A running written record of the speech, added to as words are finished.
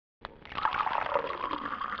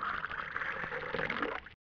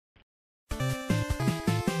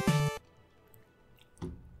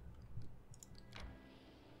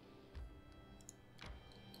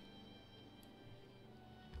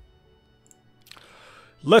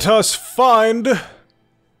Let us find...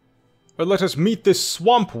 or let us meet this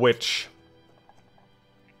swamp witch.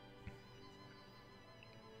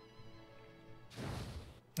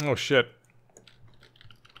 Oh shit.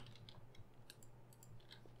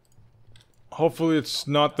 Hopefully it's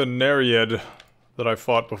not the Nereid that I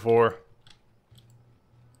fought before.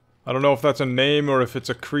 I don't know if that's a name or if it's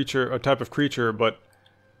a creature, a type of creature, but...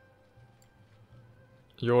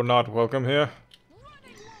 You're not welcome here.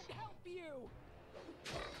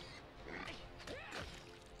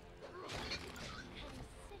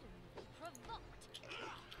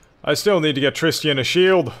 I still need to get Tristian a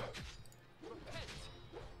shield.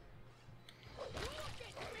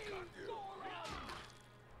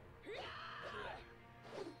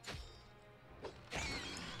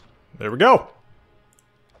 There we go.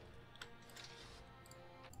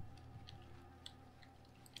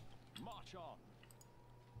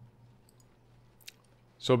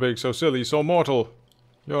 So big, so silly, so mortal.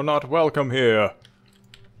 You're not welcome here.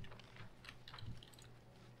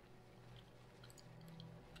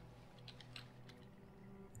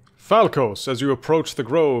 Falcos, as you approach the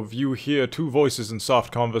grove, you hear two voices in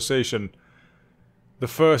soft conversation. The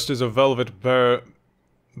first is a velvet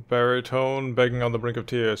baritone begging on the brink of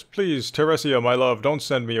tears. Please, Teresia, my love, don't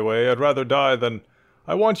send me away. I'd rather die than...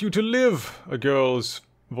 I want you to live, a girl's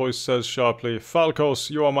voice says sharply. Falcos,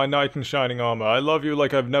 you are my knight in shining armor. I love you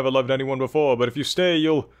like I've never loved anyone before, but if you stay,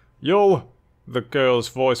 you'll... The girl's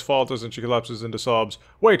voice falters and she collapses into sobs.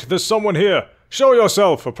 Wait, there's someone here! Show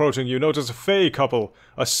yourself! Approaching you, notice a fae couple,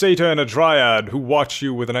 a satyr and a dryad, who watch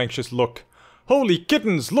you with an anxious look. Holy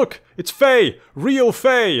kittens, look! It's fae! Real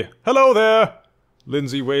fae! Hello there!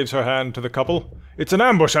 Lindsay waves her hand to the couple. It's an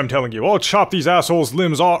ambush, I'm telling you! I'll chop these assholes'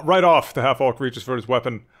 limbs right off! The half-orc reaches for his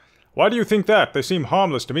weapon. Why do you think that? They seem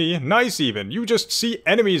harmless to me. Nice, even. You just see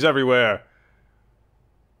enemies everywhere.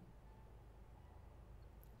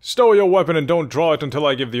 Stow your weapon and don't draw it until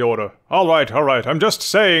I give the order. Alright, I'm just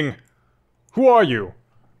saying... Who are you?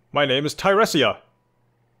 My name is Tyresia.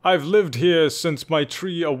 I've lived here since my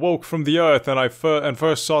tree awoke from the earth and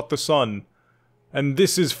first sought the sun. And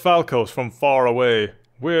this is Falcos from far away.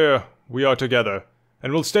 We are together.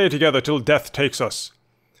 And we'll stay together till death takes us.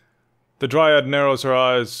 The dryad narrows her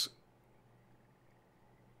eyes.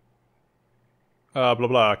 Blah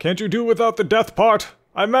blah. Can't you do without the death part?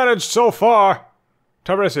 I managed so far!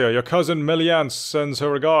 Tyresia, your cousin Meliance sends her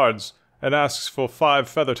regards, and asks for 5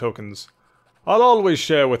 feather tokens. I'll always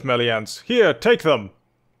share with Meliance. Here, take them!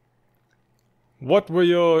 What were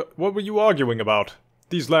you arguing about?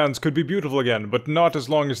 These lands could be beautiful again, but not as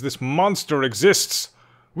long as this monster exists!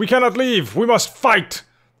 We cannot leave! We must fight!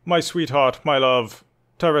 My sweetheart, my love.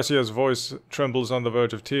 Tyresia's voice trembles on the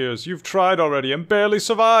verge of tears. You've tried already and barely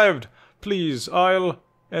survived! Please, I'll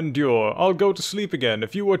endure. I'll go to sleep again.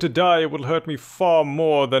 If you were to die, it would hurt me far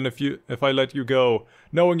more than if I let you go,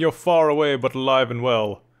 knowing you're far away but alive and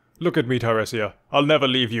well. Look at me, Tyresia. I'll never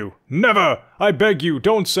leave you. Never! I beg you,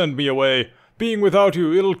 don't send me away. Being without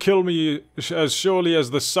you, it'll kill me as surely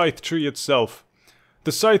as the scythe tree itself.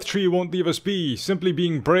 The scythe tree won't leave us be. Simply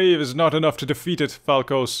being brave is not enough to defeat it,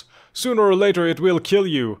 Falcos. Sooner or later it will kill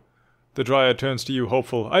you. The dryad turns to you,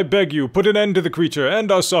 hopeful. I beg you, put an end to the creature,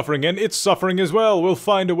 and our suffering, and its suffering as well. We'll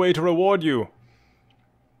find a way to reward you.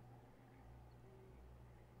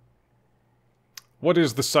 What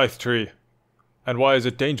is the scythe tree? And why is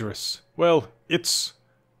it dangerous? Well, it's...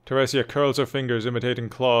 Teresia curls her fingers, imitating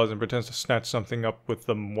claws, and pretends to snatch something up with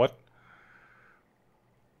them. What?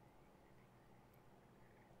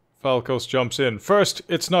 Falcos jumps in. First,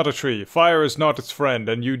 it's not a tree. Fire is not its friend,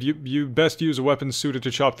 and you best use a weapon suited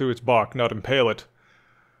to chop through its bark, not impale it.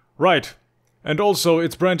 Right. And also,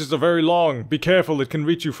 its branches are very long. Be careful, it can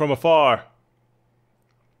reach you from afar.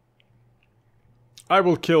 I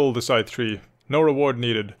will kill the scythe tree. No reward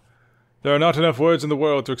needed. There are not enough words in the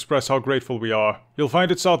world to express how grateful we are. You'll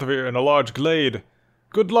find it south of here, in a large glade.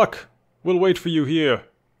 Good luck! We'll wait for you here.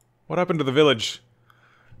 What happened to the village?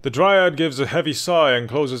 The dryad gives a heavy sigh and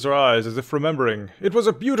closes her eyes, as if remembering. It was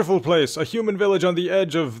a beautiful place, a human village on the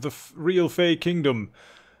edge of the real Fae kingdom.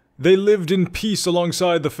 They lived in peace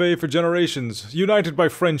alongside the Fae for generations, united by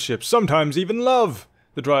friendship, sometimes even love.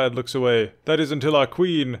 The dryad looks away. That is until our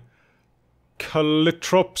queen,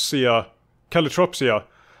 Calitropsia,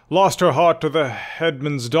 lost her heart to the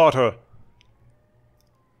headman's daughter.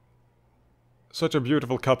 Such a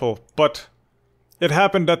beautiful couple, but... It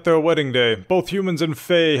happened at their wedding day. Both humans and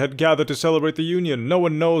Fae had gathered to celebrate the union. No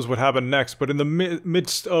one knows what happened next, but in the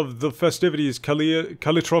midst of the festivities,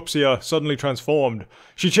 Calitropsia suddenly transformed.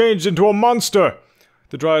 She changed into a monster!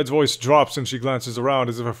 The dryad's voice drops and she glances around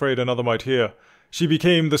as if afraid another might hear. She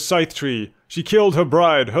became the scythe tree. She killed her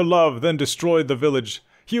bride, her love, then destroyed the village.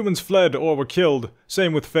 Humans fled or were killed.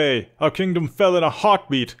 Same with Fae. Our kingdom fell in a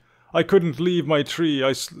heartbeat. I couldn't leave my tree,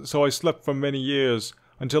 so I slept for many years,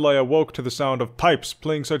 until I awoke to the sound of pipes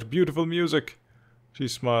playing such beautiful music. She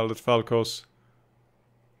smiled at Falkos.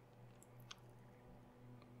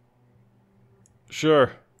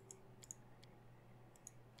 Sure.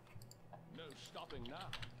 No stopping now.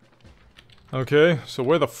 Okay, so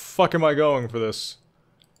where the fuck am I going for this?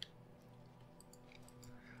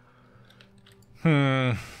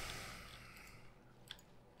 Onwards.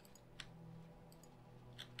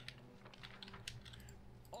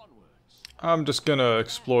 I'm just gonna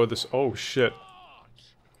explore this. Oh shit.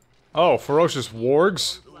 Oh, ferocious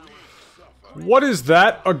wargs? What is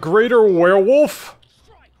that? A greater werewolf?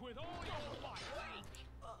 Strike with all your might.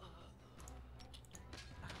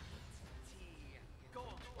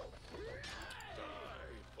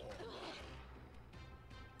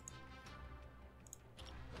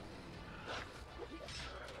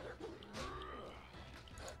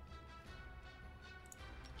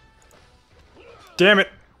 Damn it.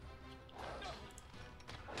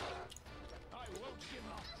 I won't give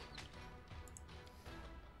up.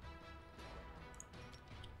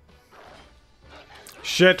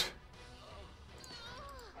 Shit.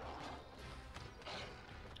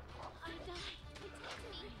 I died.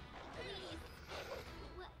 Protect me. Please.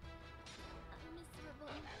 What a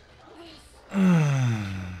miserable.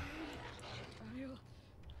 I'll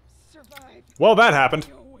survive. Well, that happened.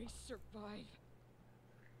 I always survive.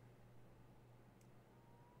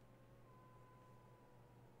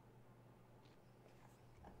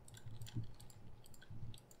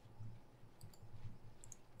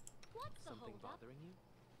 What's the Something hold up? bothering you?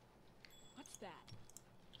 What's that?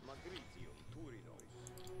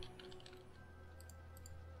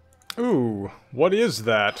 Ooh, what is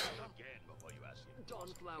that?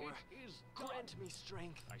 Dawnflower, grant me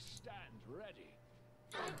strength. I stand ready.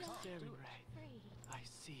 I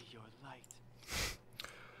see your light.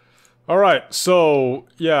 Alright, so,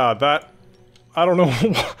 yeah, that... I don't know...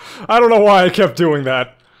 I don't know why I kept doing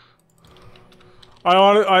that.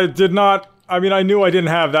 I did not... I mean, I knew I didn't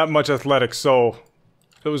have that much athletics, so...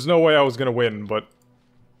 There was no way I was gonna win, but...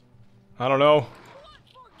 I don't know.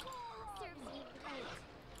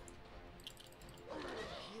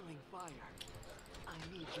 Healing fire. I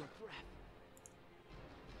need your breath.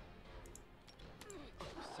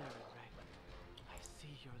 Serenray, I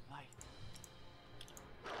see your light.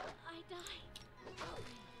 I died.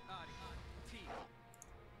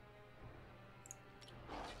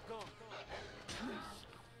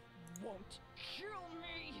 Won't kill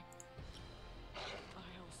me.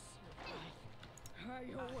 I'll survive. I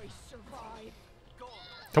always survive.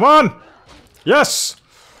 Come on! Yes!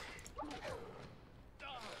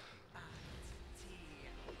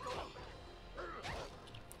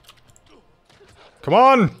 Come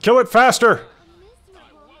on! Kill it faster! A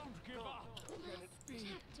miserable. Chapter.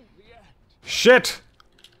 Shit!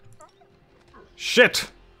 Shit!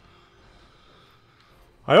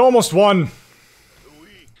 I almost won! The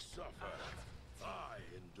weak suffer. I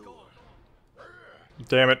endure.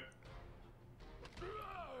 Damn it.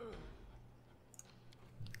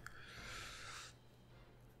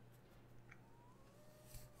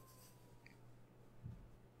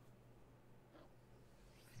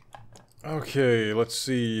 Okay, let's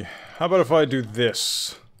see. How about if I do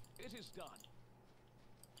this? It is done.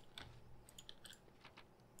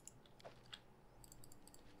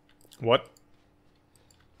 What?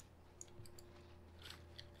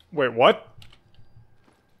 Wait, what?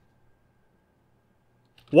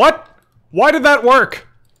 What? Why did that work?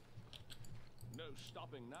 No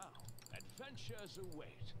stopping now. Adventures await.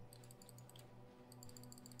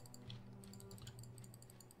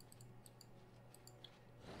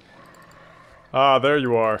 Ah, there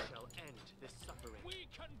you are. Shall end this suffering. We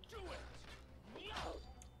can do it.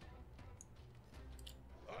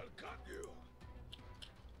 I'll cut you.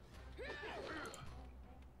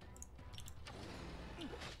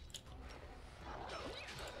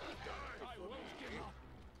 I won't give up.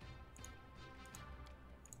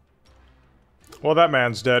 Well, that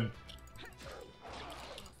man's dead. Serves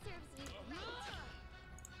me right.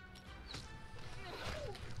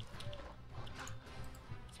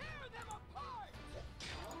 Tear them apart.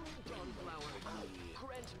 Dawnflower,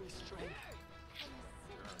 grant me strength.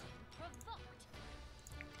 Provoked.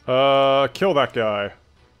 Kill that guy.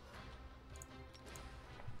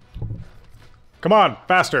 Come on,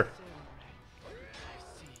 faster. I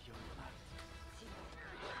see your light.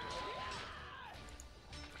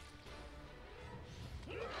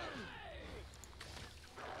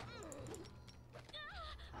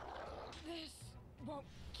 This won't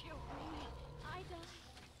kill me. I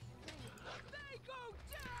died. They go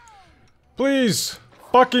Please,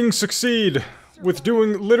 fucking succeed with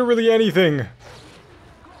doing literally anything.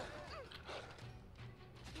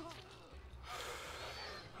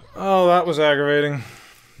 Oh, that was aggravating.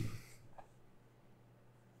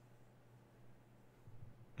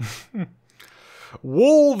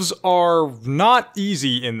 Wolves are not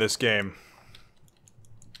easy in this game.